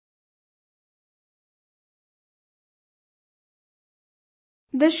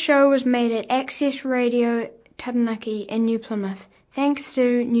This show was made at Access Radio Taranaki in New Plymouth, thanks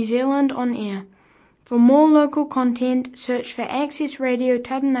to New Zealand On Air. For more local content, search for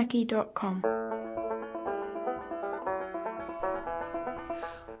accessradiotaranaki.com.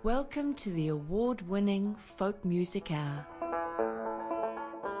 Welcome to the award-winning Folk Music Hour.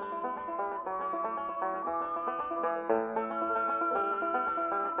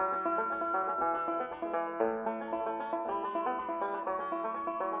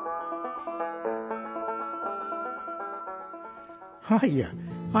 Hiya,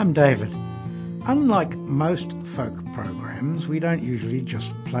 I'm David. Unlike most folk programs, we don't usually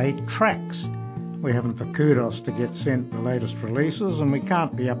just play tracks. We haven't the kudos to get sent the latest releases, and we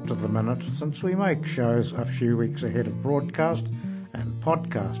can't be up to the minute since we make shows a few weeks ahead of broadcast and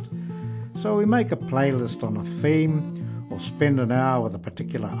podcast. So we make a playlist on a theme or spend an hour with a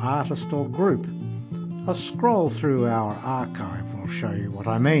particular artist or group. A scroll through our archive will show you what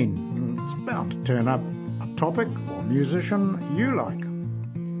I mean. It's bound to turn up a topic or musician you like.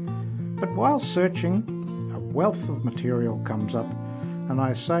 But while searching, a wealth of material comes up, and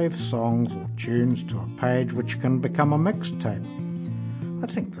I save songs or tunes to a page which can become a mixtape. I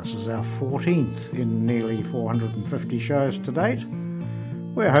think this is our 14th in nearly 450 shows to date.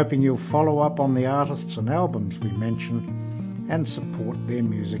 We're hoping you'll follow up on the artists and albums we mention and support their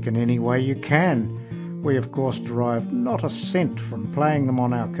music in any way you can. We, of course, derive not a cent from playing them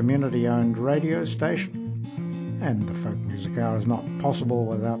on our community-owned radio station. And the Folk Music Hour is not possible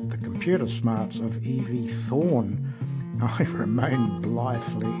without the computer smarts of Evie Thorne. I remain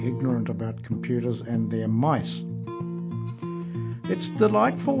blithely ignorant about computers and their mice. It's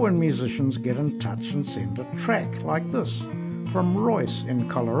delightful when musicians get in touch and send a track like this from Royce in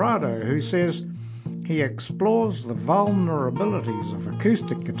Colorado, who says he explores the vulnerabilities of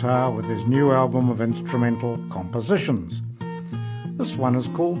acoustic guitar with his new album of instrumental compositions. This one is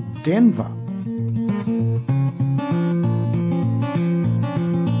called Denver.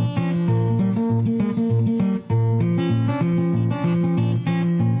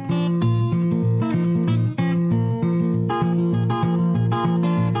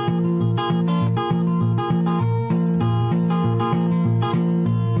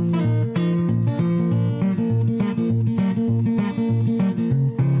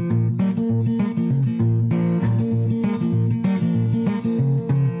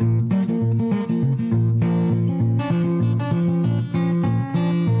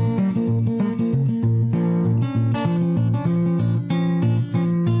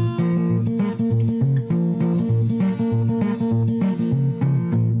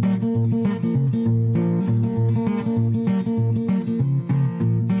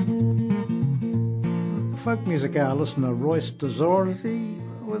 Folk Music Hour listener Royce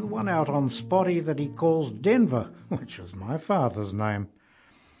DeZorzi with one out on Spotty that he calls Denver, which is my father's name.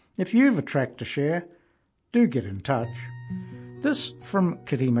 If you've a track to share, do get in touch. This from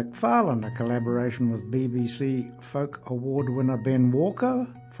Kitty McFarlane, a collaboration with BBC Folk Award winner Ben Walker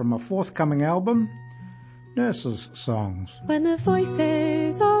from a forthcoming album, Nurses' Songs. When the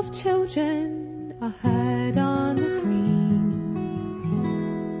voices of children are heard on the green,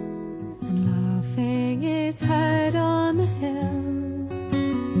 is heard on the hill,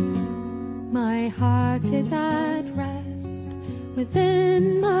 my heart is at rest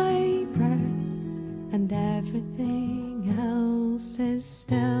within my breast, and everything else is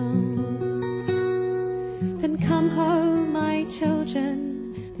still. Then come home, my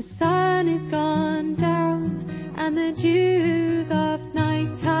children, the sun is gone down, and the dews of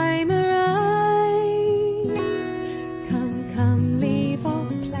night time arise. Come, come, leave off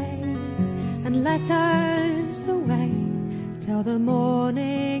play, and let us away till the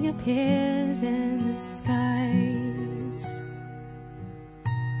morning appears in the skies.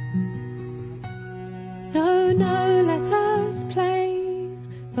 No, no, let us play,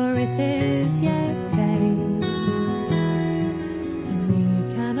 for it is yet day, and we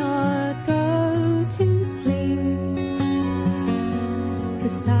cannot go to sleep. The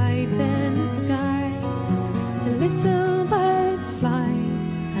sights in the sky, the little birds fly,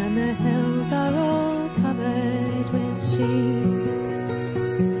 and the hills are all covered with sheep.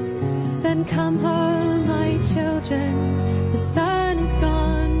 Then come home, my children, the sun is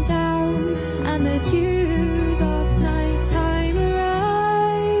gone down, and the dews of night time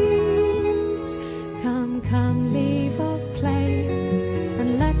arise. Come, come, leave off play,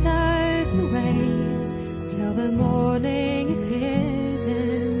 and let us away till the morning appears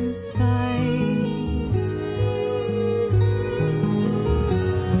in the skies.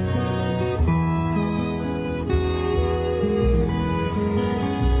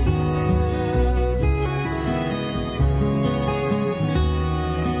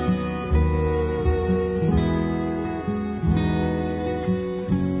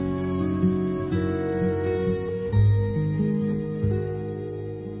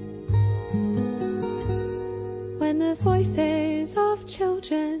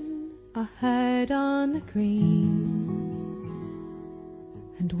 red on the green,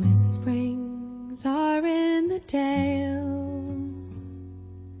 and whisperings are in the dale.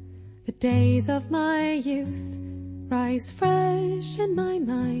 The days of my youth rise fresh in my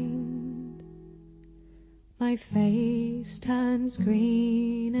mind. My face turns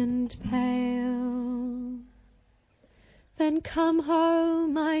green and pale. Then come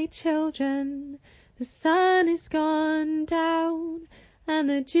home, my children, the sun is gone down, and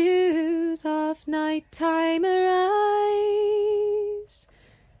the dews of night time arise.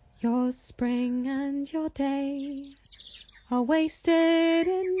 Your spring and your day are wasted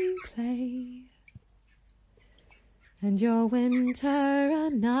in play, and your winter a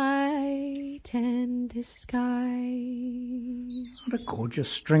night in disguise. What a gorgeous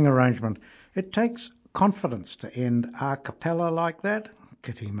string arrangement. It takes confidence to end a cappella like that.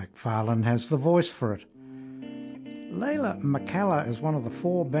 Kitty McFarlane has the voice for it. Layla McCalla is one of the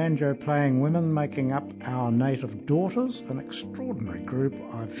 4 banjo-playing women making up Our Native Daughters, an extraordinary group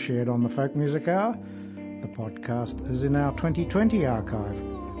I've shared on the Folk Music Hour. The podcast is in our 2020 archive.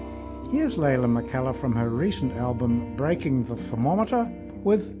 Here's Layla McCalla from her recent album Breaking the Thermometer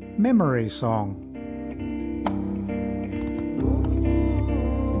with Memory Song.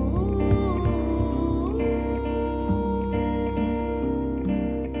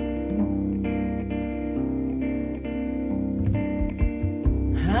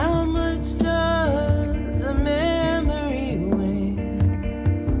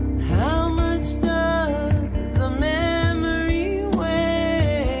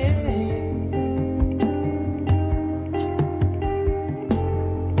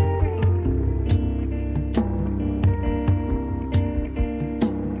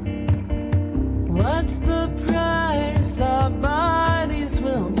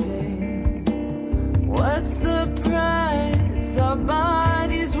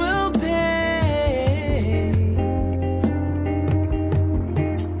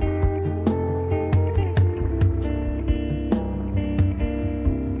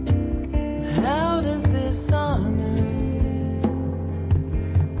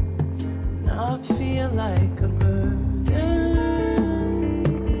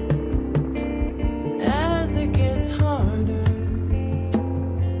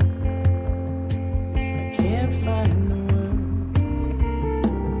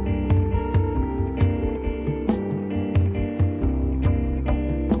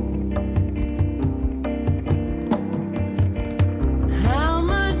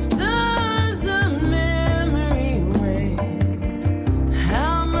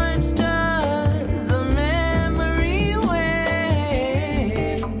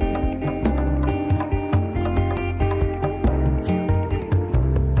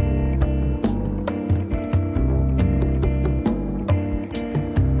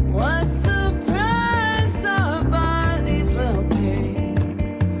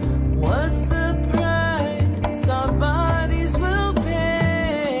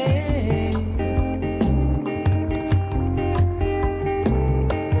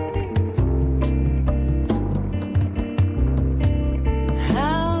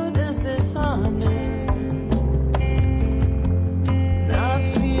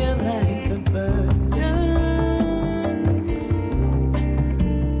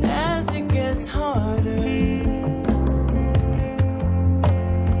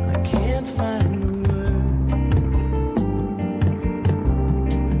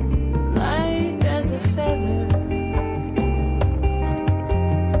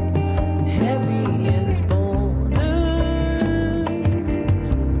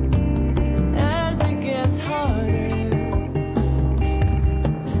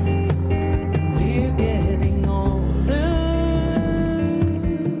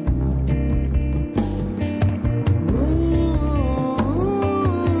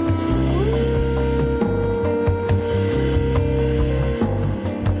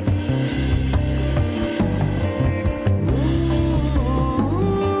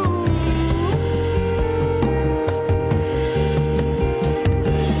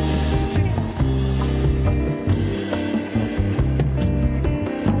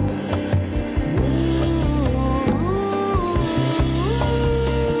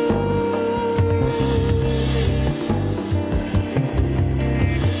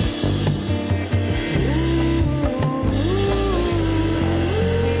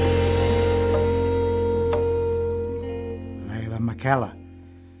 McCalla.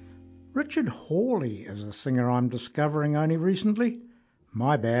 Richard Hawley is a singer I'm discovering only recently.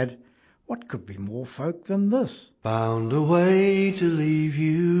 My bad. What could be more folk than this? Found a way to leave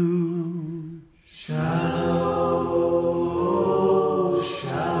you. Shallow,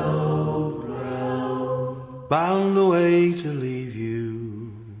 shallow ground.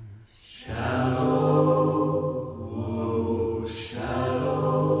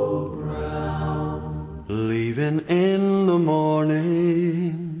 leaving in the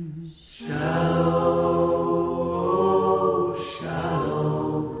morning. Shallow,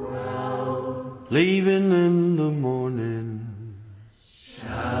 shallow ground. Leaving in the morning.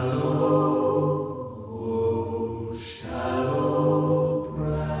 Shallow, shallow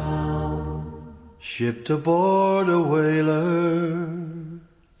ground. Shipped aboard a whaler.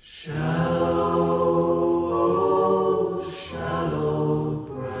 Shallow, shallow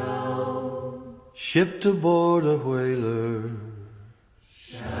ground. Shipped aboard a whaler.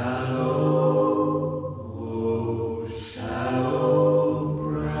 Shallow, shallow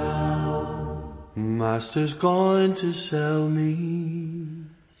ground. Master's going to sell me.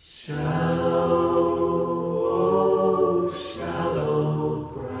 Shallow, shallow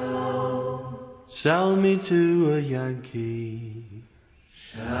ground. Sell me to a Yankee.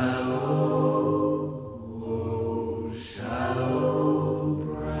 Shallow, shallow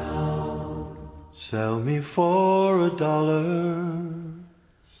ground. Sell me for $1.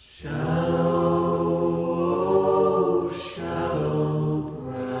 Shallow, shallow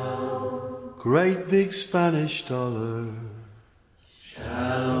ground. Great big Spanish dollar.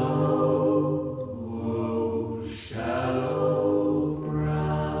 Shallow, shallow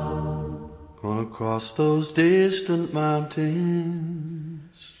ground. Gonna cross those distant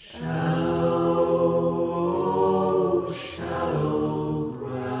mountains. Shallow, shallow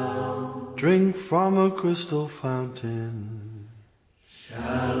ground. Drink from a crystal fountain.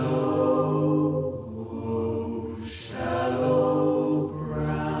 Shallow, shallow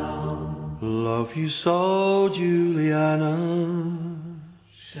ground. Love you so, Juliana.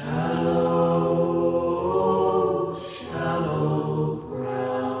 Shallow, shallow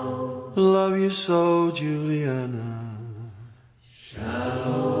ground. Love you so, Juliana.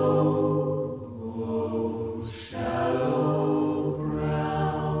 Shallow, shallow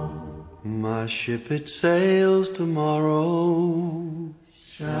ground. My ship it sails tomorrow.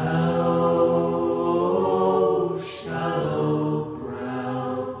 Shallow, shallow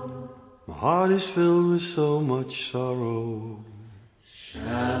ground. My heart is filled with so much sorrow.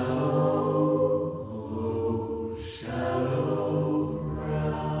 Shallow, shallow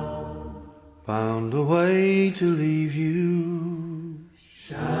ground. Bound away to leave you.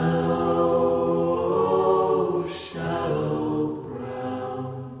 Shallow, shallow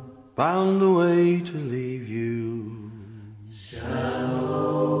ground. Bound away to leave you.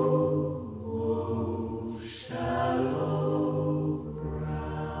 Shallow, shallow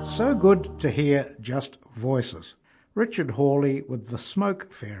ground. So good to hear just voices. Richard Hawley with the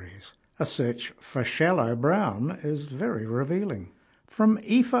Smoke Fairies. A search for shallow brown is very revealing. From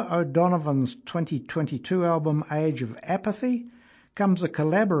Aoife O'Donovan's 2022 album Age of Apathy comes a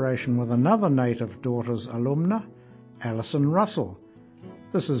collaboration with another Native Daughters alumna, Alison Russell.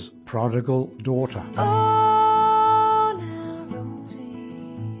 This is Prodigal Daughter. Oh, now,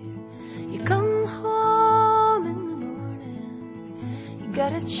 Rosie, you come home in the morning. You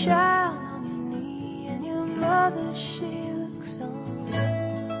got a child on your knee, and your mother, she looks on.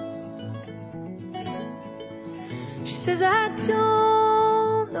 She says, I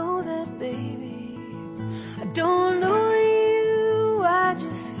don't know that baby. I don't know you, I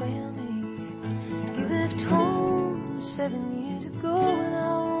just family. You left home 7 years ago and I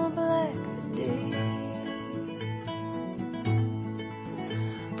wore black for days.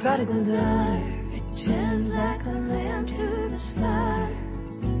 Prodigal daughter returns like a lamb to the slaughter.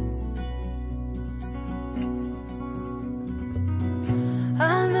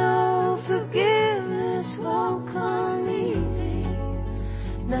 I know forgiveness won't come easy,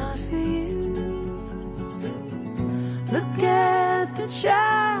 not for you. Look at the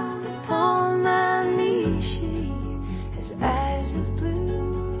child upon my knee, she has eyes of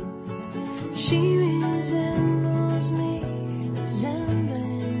blue. She resembles me, resembling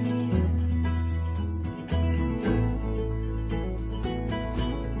you.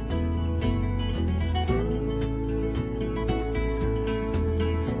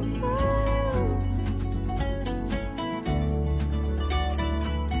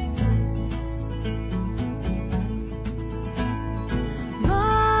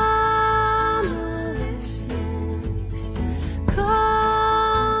 Mama, listen,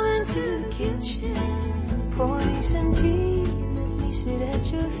 come into the kitchen.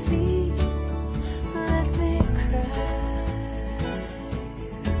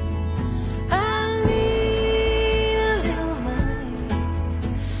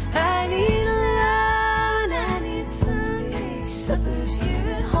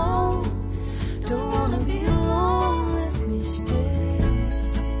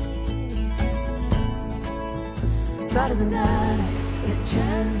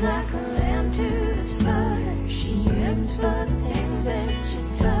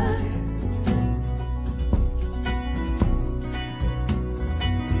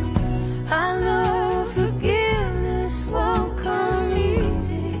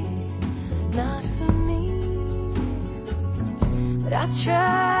 I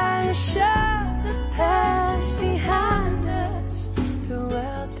try to shove the past behind us, throw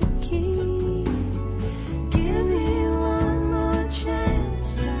out the key. Give me one more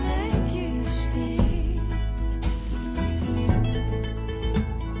chance to make you see.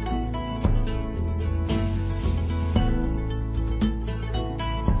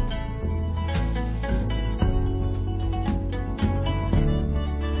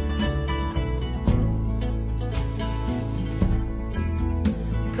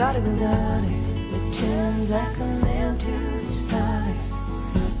 Prodigal daughter that turns like a lamb to the slaughter,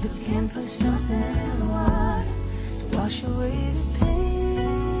 looking for something in the water to wash away the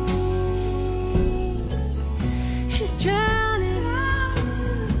pain. She's drowning out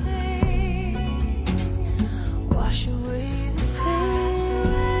in the pain. Wash away the pain.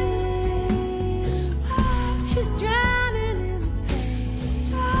 She's drowning in the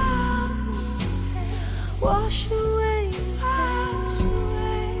pain. Wash away the pain.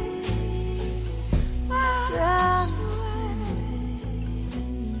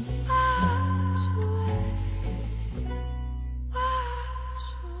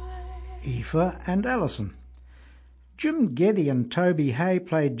 Aoife and Alison. Jim Geddy and Toby Hay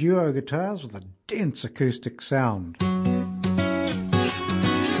played duo guitars with a dense acoustic sound.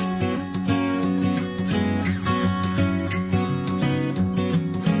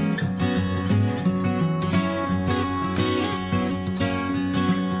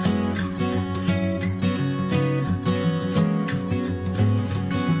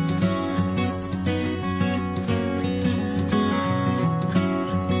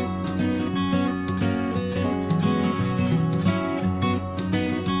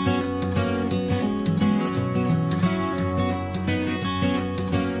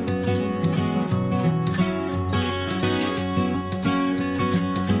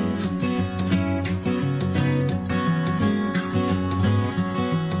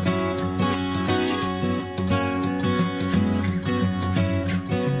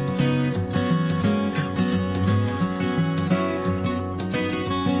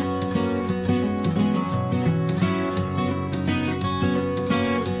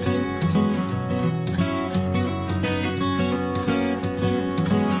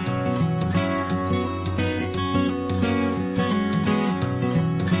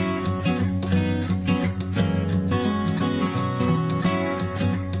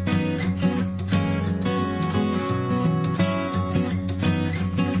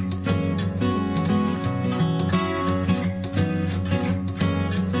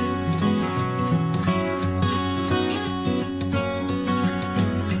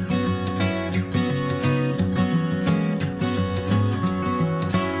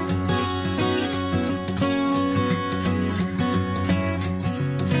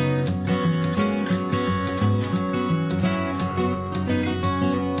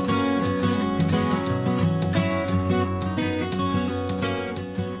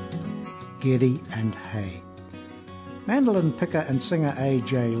 Geddy and Hay. Mandolin picker and singer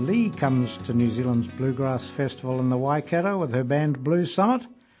A.J. Lee comes to New Zealand's Bluegrass Festival in the Waikato with her band Blue Summit.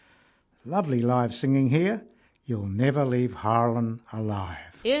 Lovely live singing here. You'll never leave Harlan alive.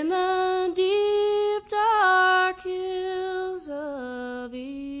 In the deep dark hills of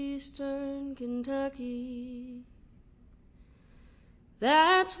eastern Kentucky,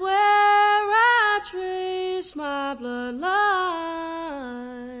 that's where I trace my bloodline.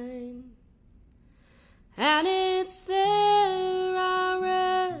 And it's there I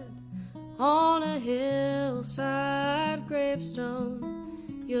read on a hillside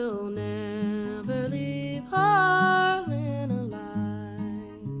gravestone, you'll never leave Harlan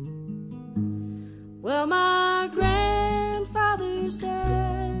alive. Well, my grandfather's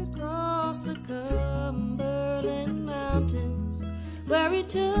dad crossed the Cumberland Mountains, where he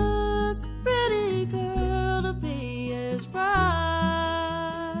took a pretty girl to be his bride.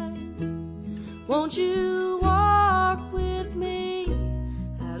 Won't you walk with me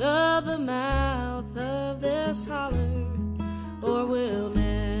out of the mouth of this holler, or we'll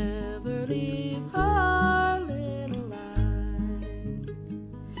never leave Harlan alive.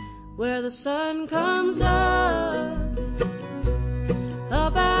 Where the sun comes up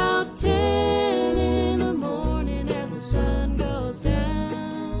about 10 in the morning and the sun goes down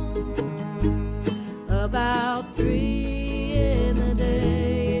about 3 in the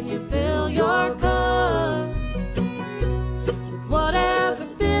day, and you fill your cup with whatever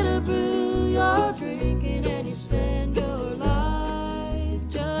bitter brew you're drinking, and you spend your life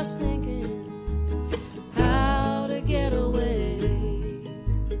just thinking how to get away.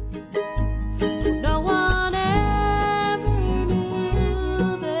 No one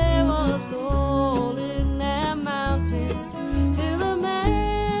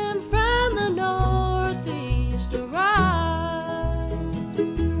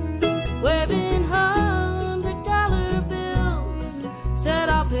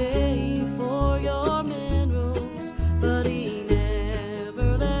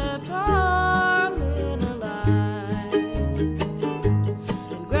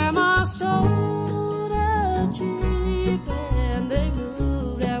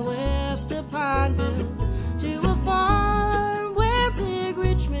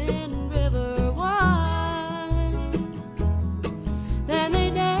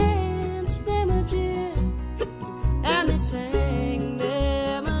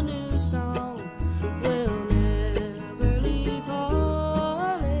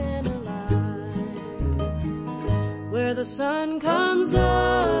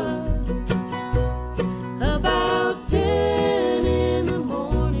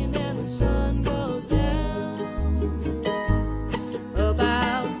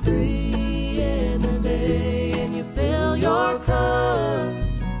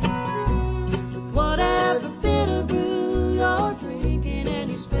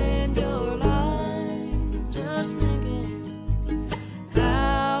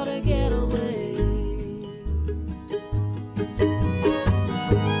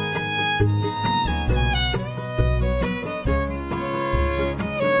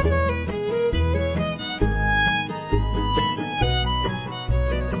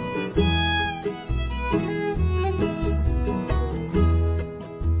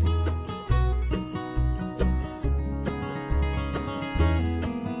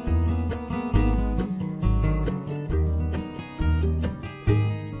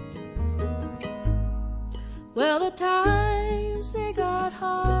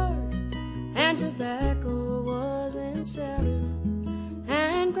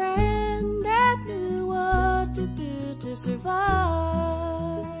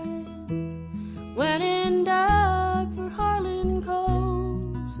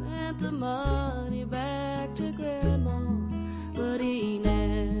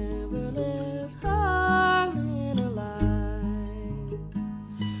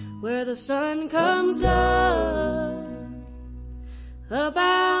sun comes up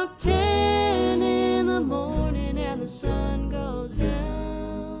about 10 in the morning, and the sun goes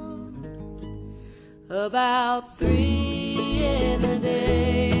down about 3 in the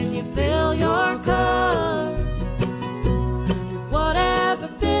day, and you fill your cup with whatever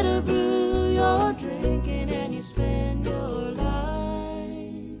bitter brew you're drinking, and you spend your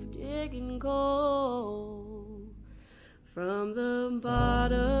life digging coal from the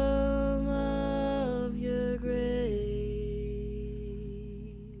bottom of your grave.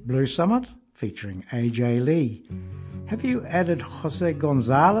 Blue Summit, featuring AJ Lee. Have you added Jose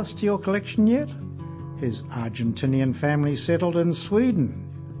Gonzalez to your collection yet? His Argentinian family settled in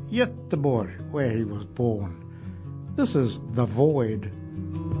Sweden, Göteborg, where he was born. This is The Void.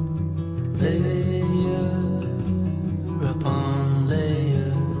 Layer upon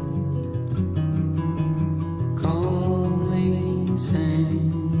layer, calmly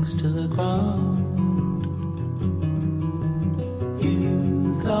sings to the ground.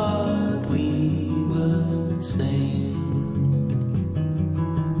 You thought we were sane,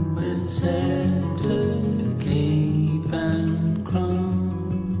 with scepter, cape and crown,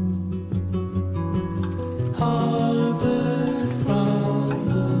 harbored from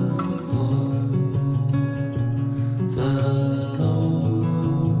the void, the Lord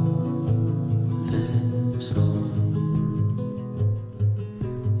lives on,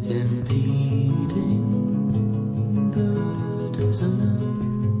 impeding the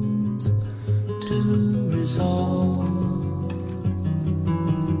dissonance to resolve.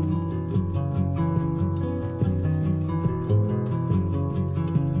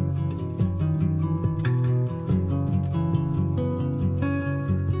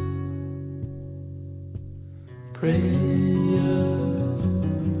 Prayer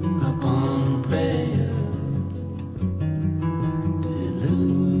upon prayer,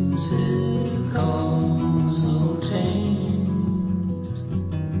 delusive causal chains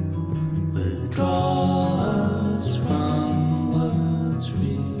withdraw us from what's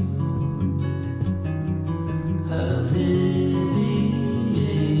real, alleviate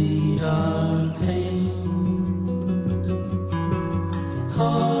our pains,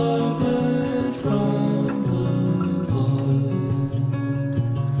 harbored from the void,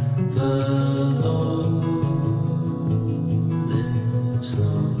 the Lord lives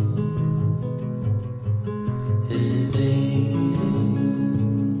on, evading,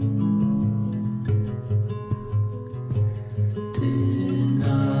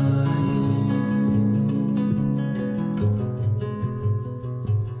 denying,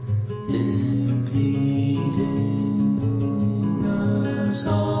 impeding us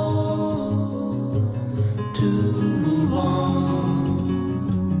all to move on.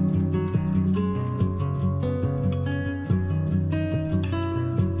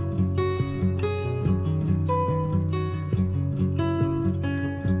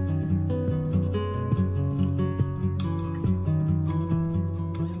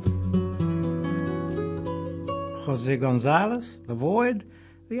 Jose Gonzalez, The Void.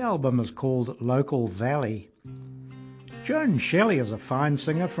 The album is called Local Valley. Joan Shelley is a fine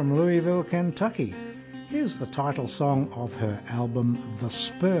singer from Louisville, Kentucky. Here's the title song of her album, The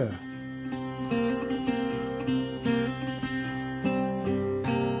Spur.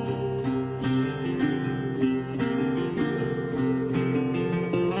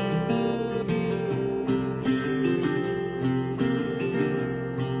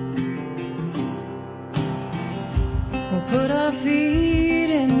 We'll put our feet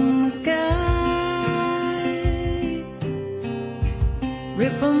in the sky,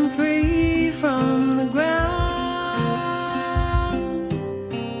 rip them free from the ground,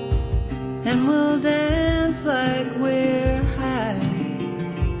 and we'll dance like we're high.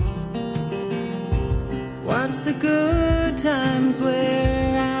 Watch the good times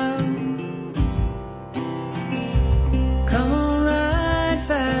wear out. Come on, ride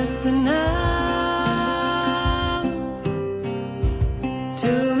fast enough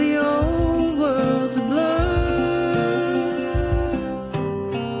till the old world's a blur,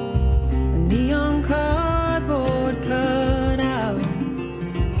 a neon cardboard cut out.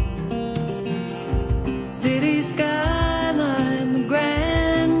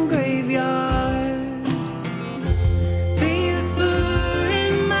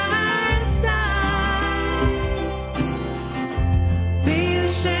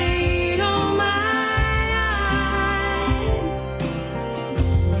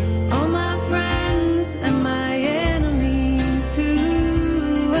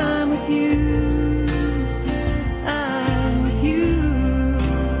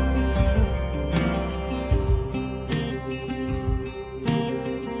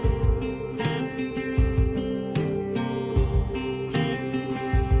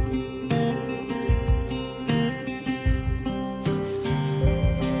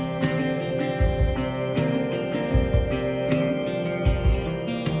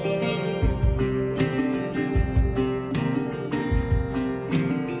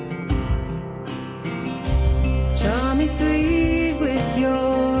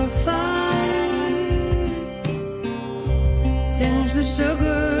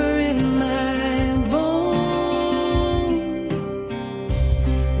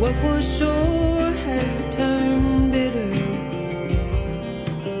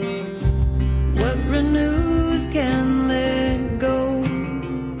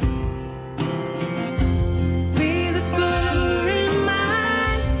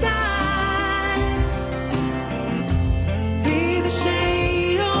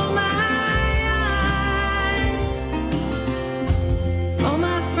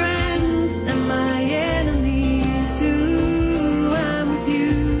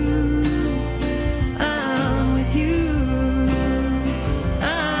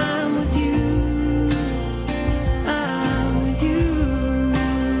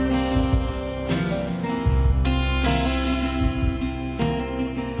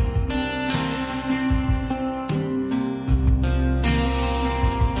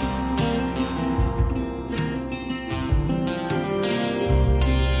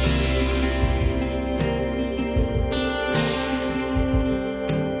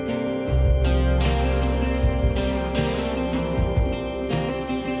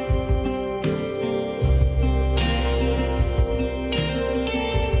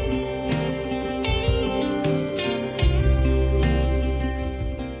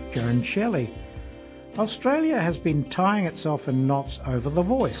 Kelly. Australia has been tying itself in knots over The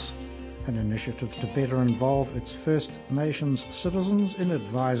Voice, an initiative to better involve its First Nations citizens in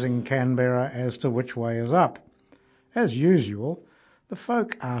advising Canberra as to which way is up. As usual, the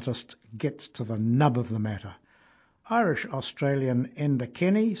folk artist gets to the nub of the matter. Irish-Australian Enda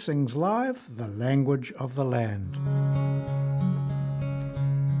Kenny sings live The Language of the Land.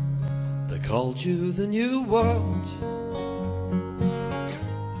 They called you the New World.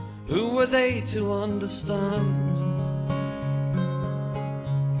 Who were they to understand?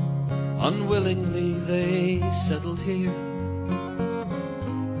 Unwillingly they settled here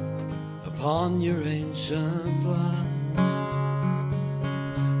upon your ancient land.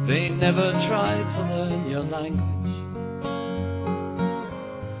 They never tried to learn your language.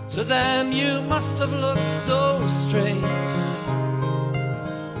 To them you must have looked so strange.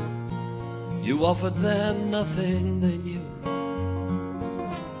 You offered them nothing they knew,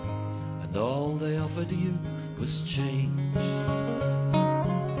 and all they offered you was change.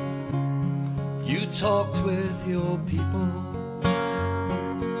 You talked with your people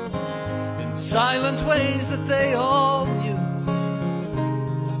in silent ways that they all knew,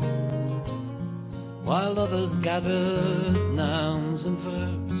 while others gathered nouns and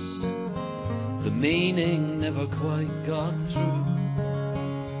verbs. The meaning never quite got through.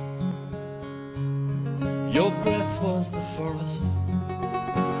 Your breath was the forest,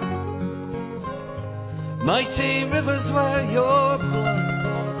 mighty rivers were your blood.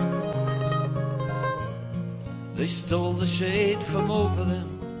 They stole the shade from over them.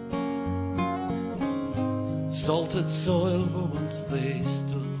 Salted soil where once they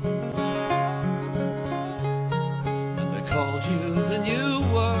stood, and they called you the New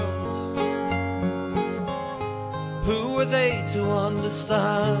World. Who were they to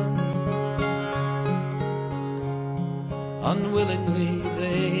understand? Unwillingly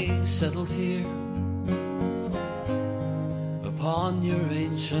they settled here upon your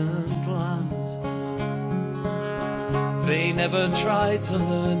ancient land. They never tried to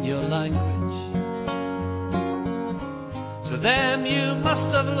learn your language. To them you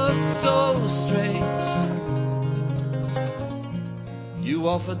must have looked so strange. You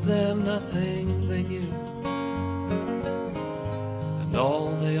offered them nothing they knew, and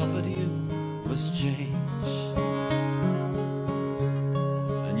all they offered you was change.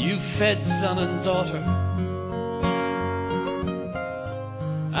 And you fed son and daughter,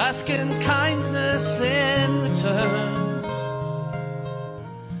 asking kindness in return.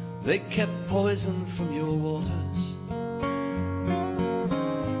 They kept poison from your waters.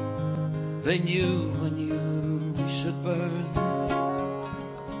 They knew when you should burn.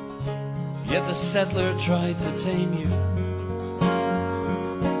 Yet the settler tried to tame you,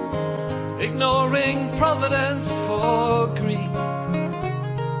 ignoring providence for greed.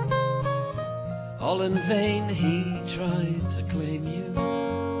 All in vain he tried to claim you,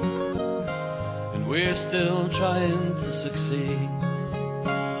 and we're still trying to succeed.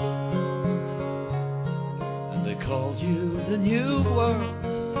 Called you the New World.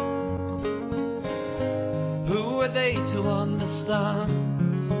 Who were they to understand?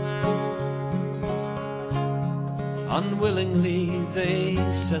 Unwillingly they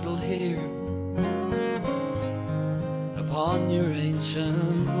settled here upon your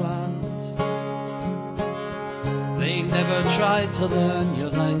ancient land. They never tried to learn your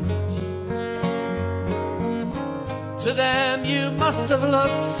language. To them you must have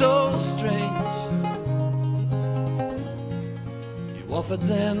looked so strange. Offered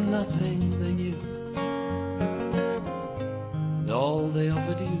them nothing they knew, and all they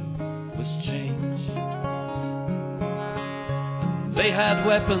offered you was change. And they had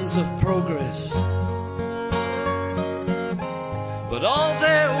weapons of progress, but all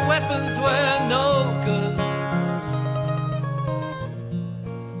their weapons were no good.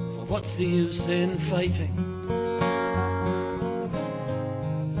 For what's the use in fighting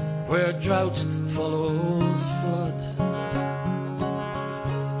where drought follows flood?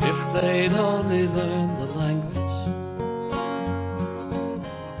 They'd only learned the language,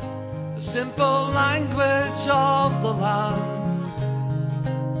 the simple language of the land.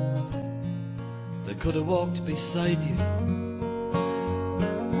 They could have walked beside you.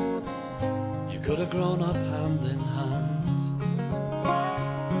 You could have grown up hand in hand.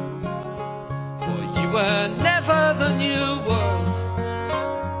 For you were never the New World.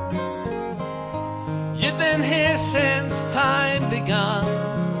 You'd been here since time began.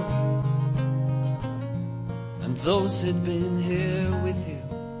 Those who'd been here with you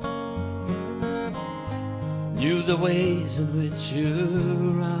knew the ways in which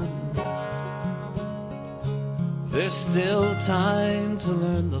you ran. there's still time to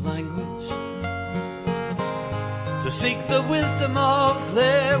learn the language, to seek the wisdom of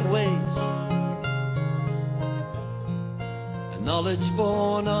their ways, a knowledge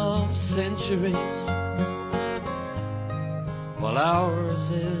born of centuries, while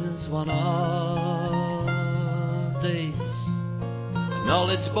ours is one of days. A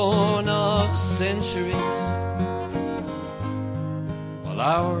knowledge born of centuries, while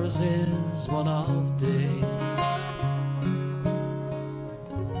ours is one of days.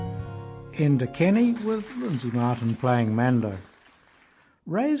 Enda Kenny with Lindsay Martin playing Mando.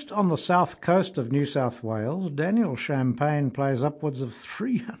 Raised on the south coast of New South Wales, Daniel Champagne plays upwards of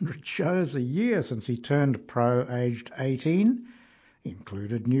 300 shows a year since he turned pro aged 18. He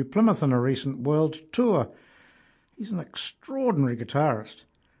included New Plymouth in a recent world tour. He's an extraordinary guitarist.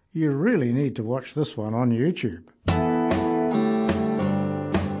 You really need to watch this one on YouTube.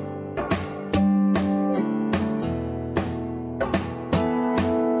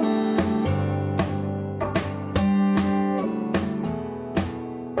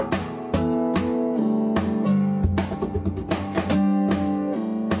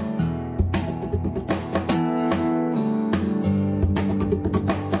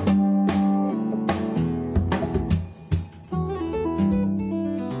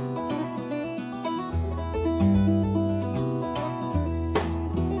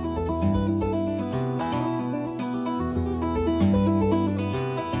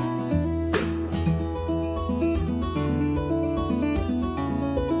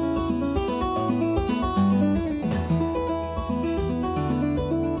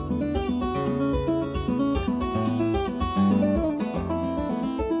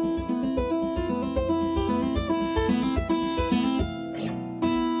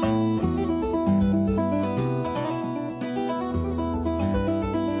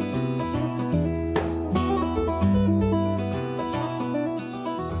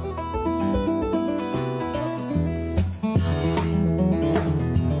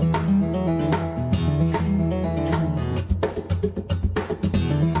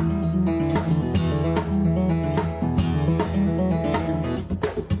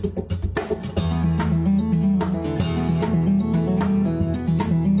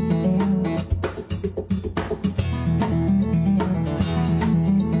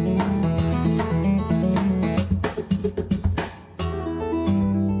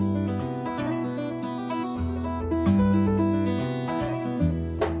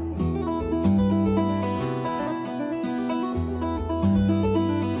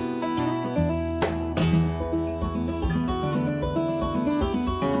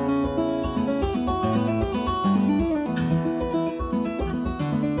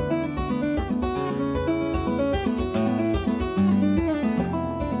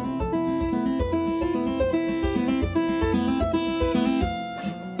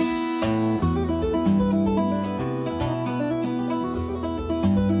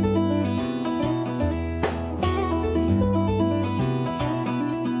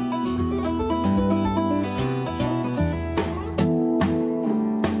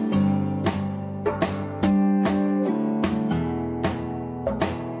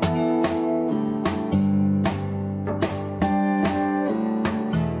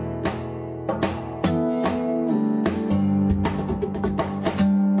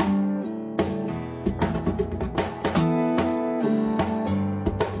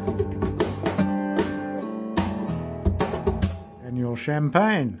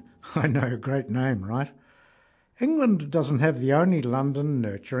 Champagne. I know, great name, right? England doesn't have the only London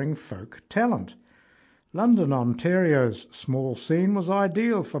nurturing folk talent. London, Ontario's small scene was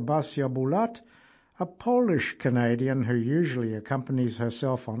ideal for Basia Bulat, a Polish-Canadian who usually accompanies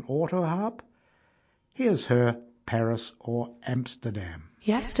herself on autoharp. Here's her Paris or Amsterdam.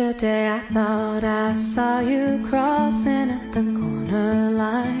 Yesterday I thought I saw you crossing at the corner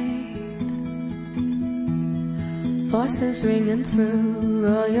light. Voices ringing through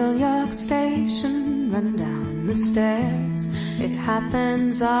Royal York Station, run down the stairs. It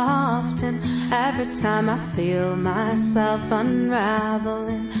happens often, every time I feel myself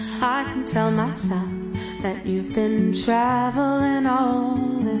unraveling. I can tell myself that you've been traveling all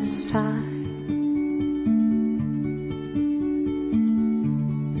this time.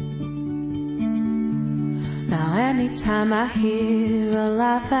 Now anytime I hear a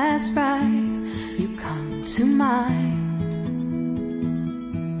laugh as right, you come to mind.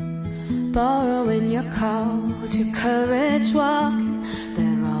 Borrowing your coat, your courage walking,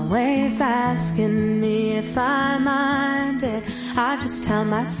 they're always asking me if I minded. I just tell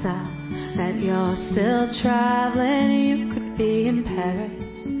myself that you're still traveling. You could be in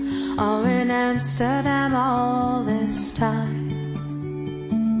Paris or in Amsterdam all this time.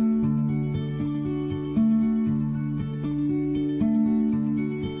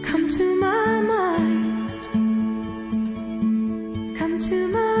 Come to my mind, come to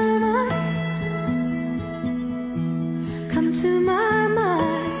my mind, come to my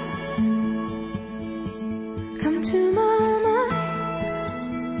mind, come to my mind.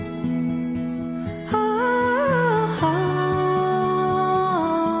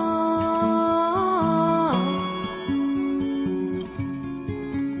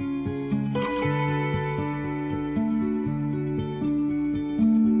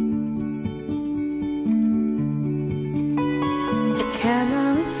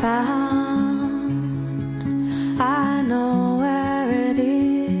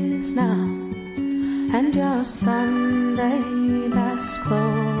 Sunday best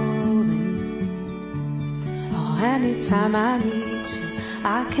clothing. Oh, anytime I need you,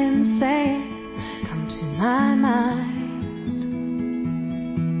 I can say it. Come to my mind.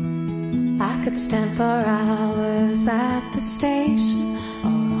 I could stand for hours at the station or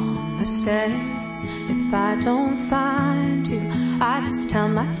on the stairs. If I don't find you, I just tell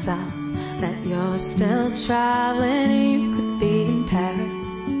myself that you're still traveling. You could be in Paris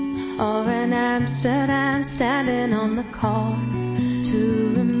or in Amsterdam, standing on the corner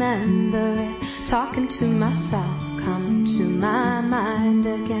to remember it, talking to myself. Come to my mind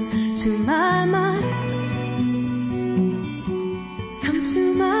again, to my mind. Come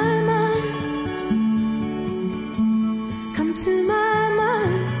to my mind. Come to my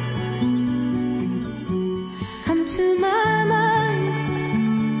mind. Come to my mind.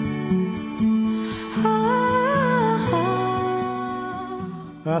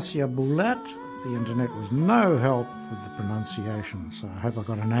 Vasya Bulat. The internet was no help with the pronunciation, so I hope I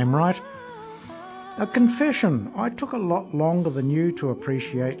got her name right. A confession. I took a lot longer than you to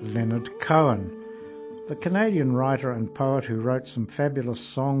appreciate Leonard Cohen. The Canadian writer and poet who wrote some fabulous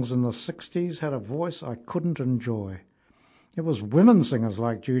songs in the 60s had a voice I couldn't enjoy. It was women singers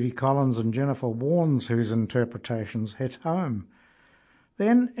like Judy Collins and Jennifer Warnes whose interpretations hit home.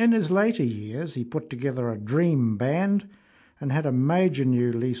 Then, in his later years, he put together a dream band and had a major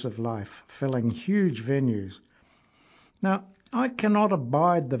new lease of life, filling huge venues. Now, I cannot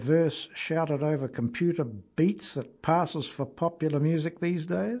abide the verse shouted over computer beats that passes for popular music these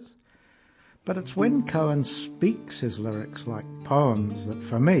days. But it's when Cohen speaks his lyrics like poems that,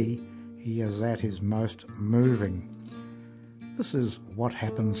 for me, he is at his most moving. This is What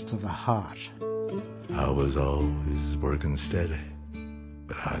Happens to the Heart. I was always working steady,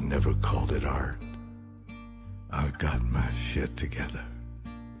 but I never called it art. I got my shit together,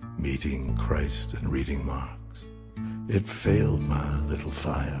 meeting Christ and reading Marx. It failed my little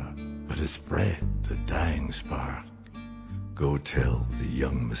fire, but it spread the dying spark. Go tell the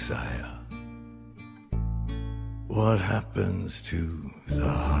young Messiah what happens to the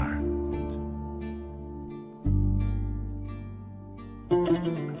heart.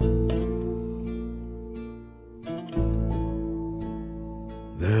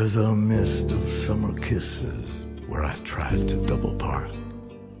 There's a mist of summer kisses where I tried to double park.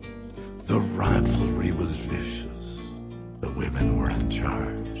 The rivalry was vicious, the women were in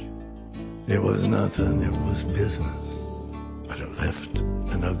charge. It was nothing, it was business, but it left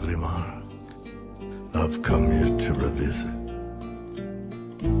an ugly mark. I've come here to revisit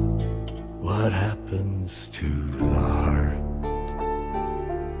what happens to the heart.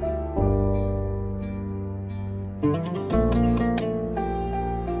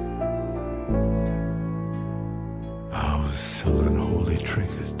 I was selling holy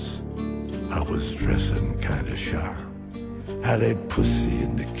trinkets, I was dressing kinda sharp, had a pussy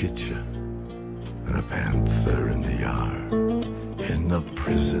in the kitchen and a panther in the yard. In the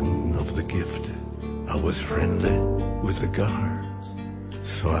prison of the gifted, I was friendly with the guards,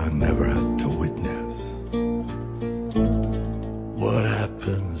 so I never had to witness what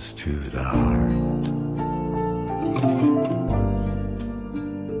happens to the heart.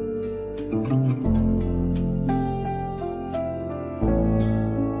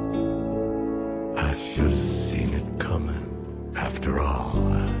 I should have seen it coming. After all,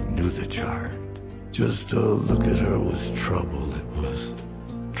 I knew the chart. Just to look at her was trouble. It was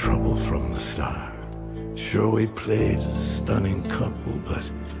trouble from the start. Sure, we played a stunning couple, but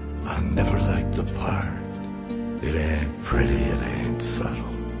I never liked the part. It ain't pretty, it ain't subtle.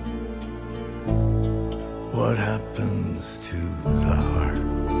 What happens to the heart?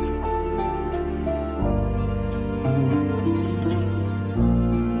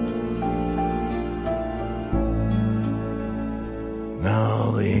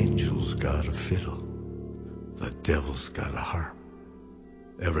 Now the angel's got a fiddle, the devil's got a harp.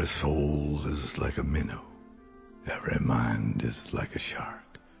 Every soul is like a minnow. Every mind is like a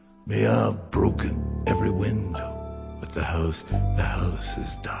shark. May I've broken every window, but the house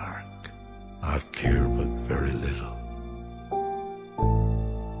is dark. I care but very little.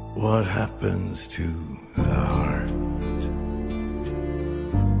 What happens to the heart?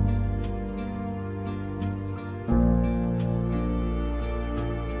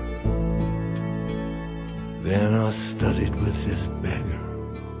 Then I studied with this beggar.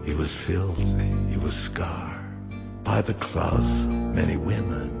 He was filthy, he was scarred by the claws of many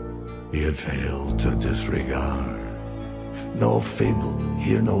women he had failed to disregard. No fable,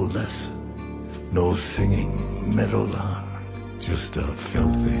 hear no lesson, no singing meadowlark, just a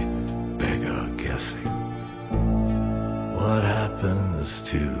filthy beggar guessing. What happens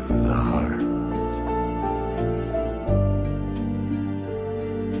to the heart?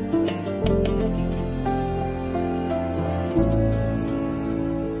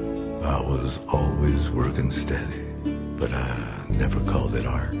 I was always working steady, but I never called it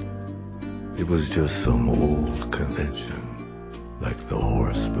art. It was just some old convention, like the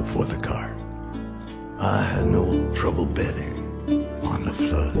horse before the cart. I had no trouble betting on the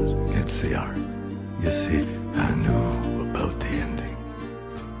flood against the ark. You see, I knew about the ending.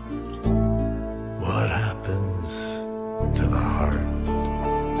 What happens to the heart?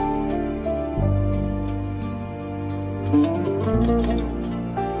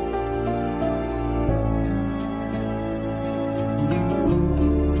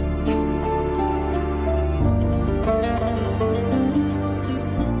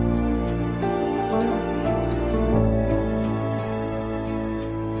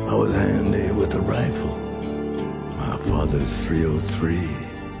 I was handy with a rifle, my father's 303.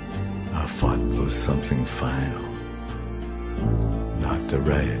 I fought for something final, not the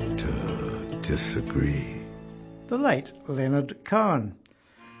right to disagree. The late Leonard Cohen.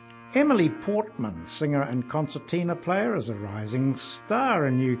 Emily Portman, singer and concertina player, is a rising star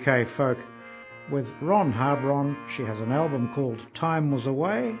in UK folk. With Ron Harbron, she has an album called Time Was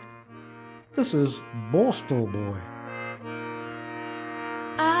Away. This is Borstal Boy.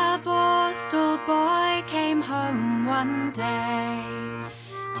 A Borstal boy came home one day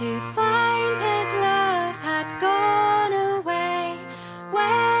to find his love had gone away.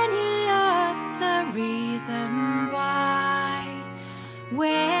 When he asked the reason why,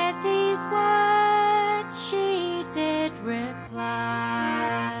 with these words she did reply: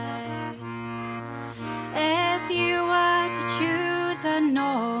 if you were to choose a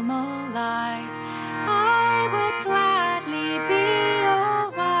normal life, I would gladly be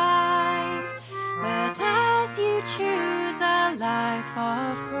your wife. But as you choose a life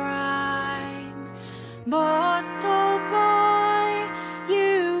of crime, Borstal boy,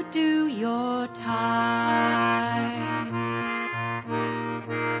 you do your time.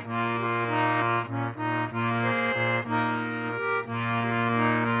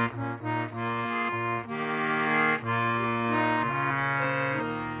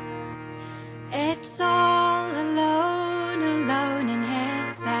 It's all alone, alone in his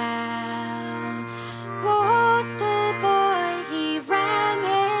cell. Borstal boy, he rang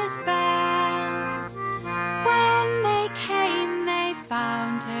his bell. When they came, they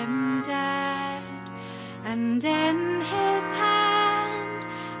found him dead, and in his hand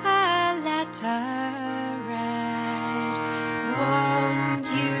a letter read: won't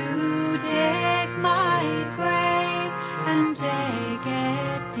you dig my grave and dig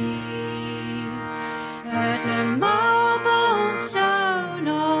it deep? Put a marble stone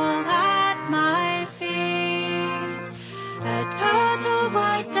all at my feet, a total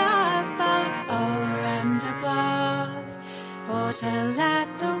white dove both o'er and above, for to let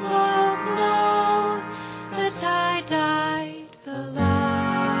the world know that I died for love.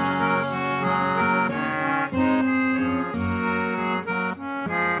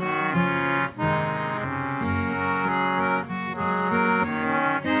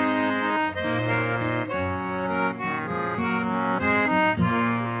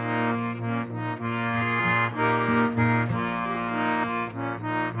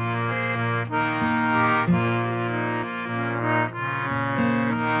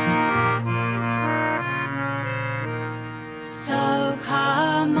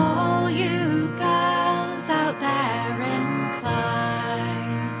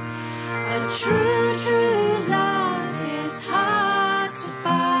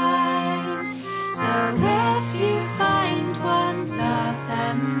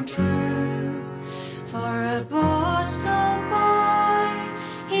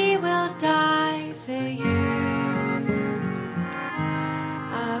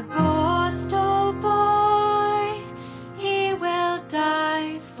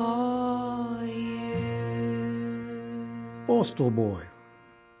 Borstal boy.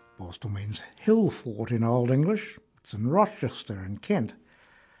 Borstal means hill fort in Old English. It's in Rochester in Kent.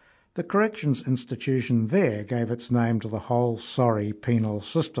 The corrections institution there gave its name to the whole sorry penal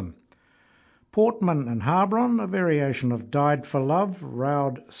system. Portman and Harbron, a variation of Died for Love,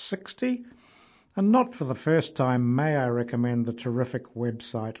 Round 60. And not for the first time may I recommend the terrific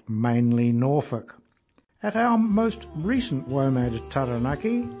website Mainly Norfolk. At our most recent Womaded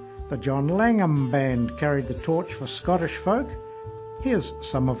Taranaki, the John Langham Band carried the torch for Scottish folk. Here's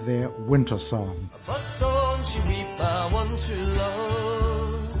some of their winter song. But don't you weep, I want to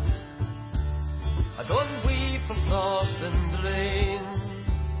love. I don't weep for frost and rain.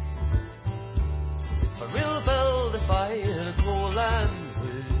 For we'll build a fire of coal and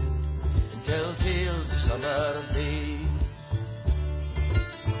wood and tell tales of summer day.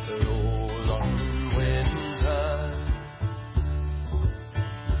 Roll on winter,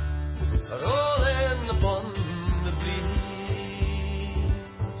 rolling upon the breeze,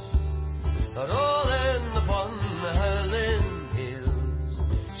 rolling upon the howling hills,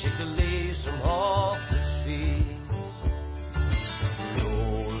 shake the leaves from off the tree.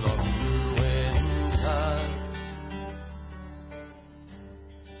 Roll on winter.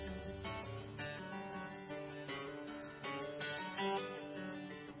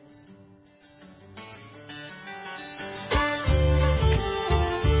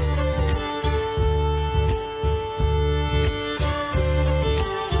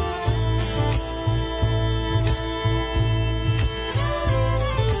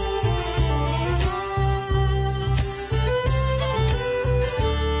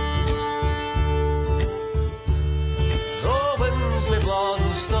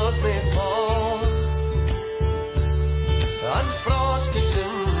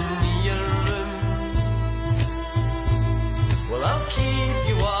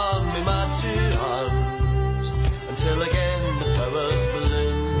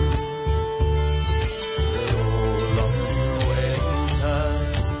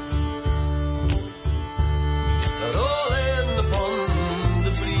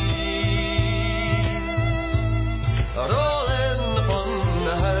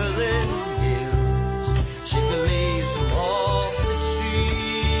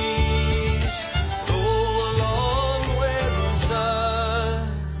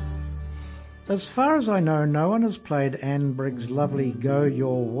 As far as I know, no one has played Anne Briggs' lovely Go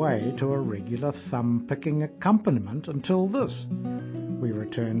Your Way to a regular thumb-picking accompaniment until this. We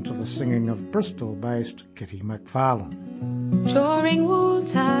return to the singing of Bristol-based Kitty McFarlane. Drawing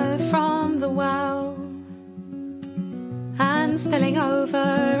water from the well and spilling over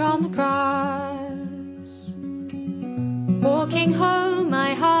on the grass. Walking home,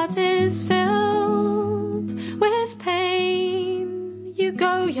 my heart is filled with pain. You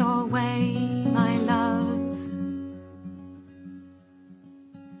go your way, my love.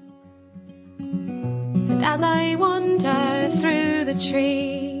 And as I wander through the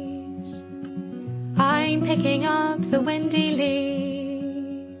trees, I'm picking up the windy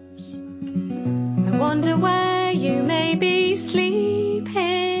leaves. I wonder where you may be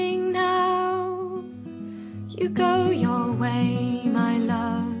sleeping now. You go your way, my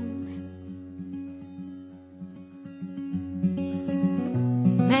love.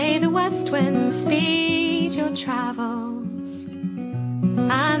 May the west wind speed your travels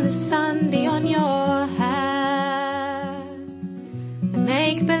and the sun be on your hair, and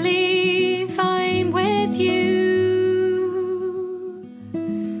make believe I'm with you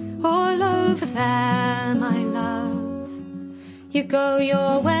all over there, my love. You go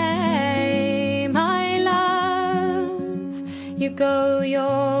your way, my love. You go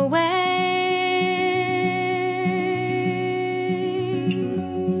your way.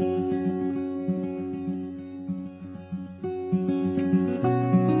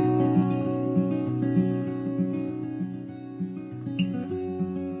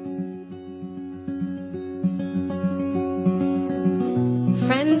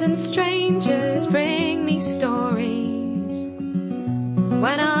 Friends and strangers bring me stories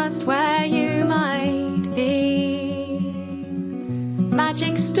when asked where you might be.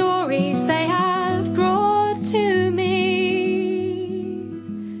 Magic stories they have brought to me.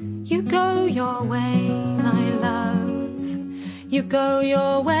 You go your way, my love. You go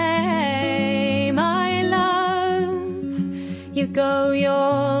your way, my love. You go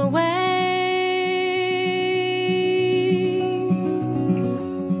your way.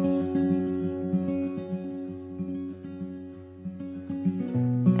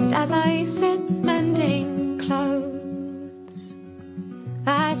 As I sit mending clothes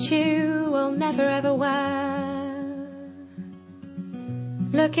that you will never ever wear,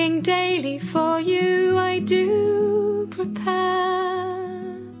 looking daily for you I do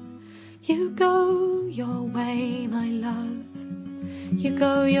prepare. You go your way, my love. You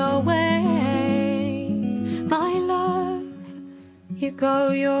go your way, my love. You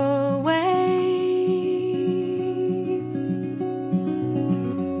go your way.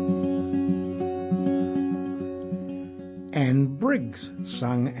 And Briggs,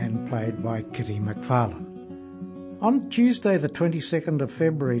 sung and played by Kitty McFarlane. On Tuesday the 22nd of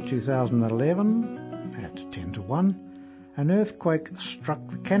February 2011, at 10 to 1, an earthquake struck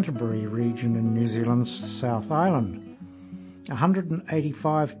the Canterbury region in New Zealand's South Island.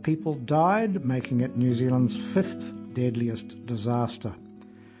 185 people died, making it New Zealand's fifth deadliest disaster.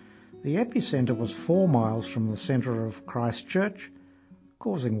 The epicentre was 4 miles from the centre of Christchurch,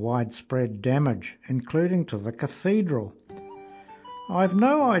 causing widespread damage, including to the cathedral. I've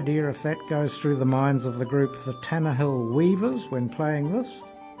no idea if that goes through the minds of the group the Tannahill Weavers when playing this,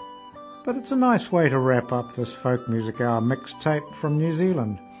 but it's a nice way to wrap up this Folk Music Hour mixtape from New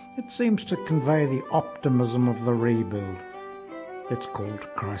Zealand. It seems to convey the optimism of the rebuild. It's called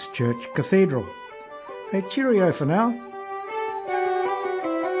Christchurch Cathedral. Hey, cheerio for now.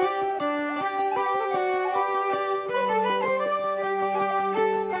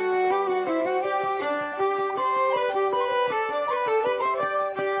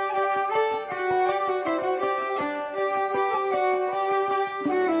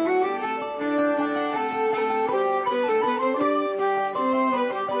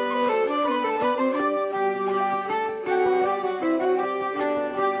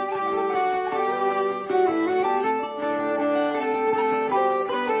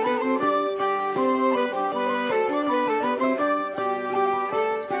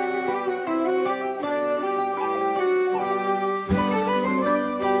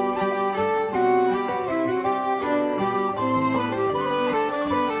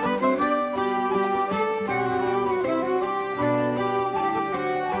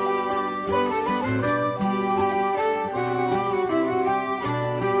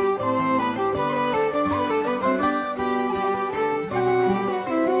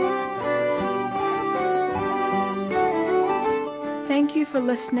 Thank you for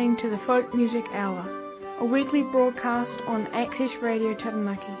listening to the Folk Music Hour, a weekly broadcast on Access Radio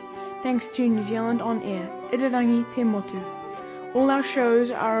Taranaki, thanks to New Zealand On Air, Irirangi Te Motu. All our shows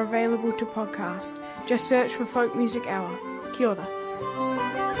are available to podcast. Just search for Folk Music Hour. Kia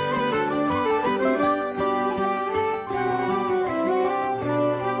ora.